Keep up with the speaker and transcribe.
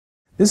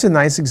This is a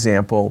nice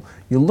example.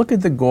 You look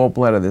at the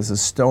gallbladder, there's a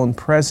stone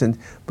present,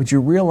 but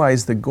you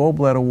realize the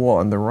gallbladder wall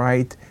on the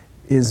right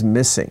is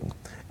missing.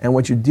 And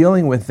what you're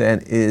dealing with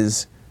then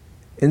is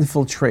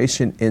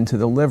infiltration into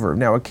the liver.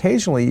 Now,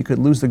 occasionally you could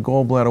lose the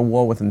gallbladder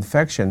wall with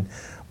infection,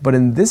 but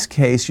in this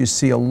case you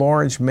see a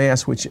large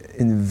mass which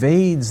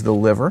invades the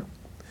liver.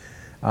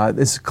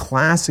 This is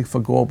classic for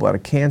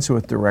gallbladder cancer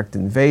with direct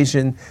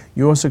invasion.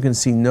 You also can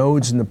see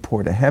nodes in the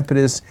porta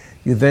hepatis.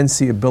 You then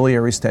see a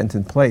biliary stent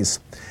in place.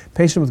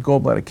 Patient with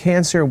gallbladder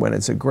cancer, when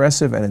it's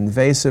aggressive and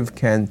invasive,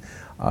 can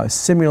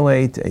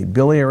simulate a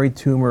biliary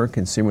tumor,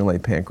 can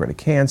simulate pancreatic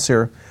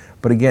cancer.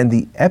 But again,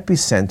 the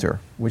epicenter,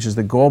 which is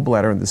the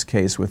gallbladder in this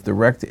case with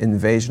direct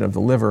invasion of the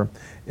liver,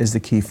 is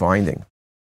the key finding.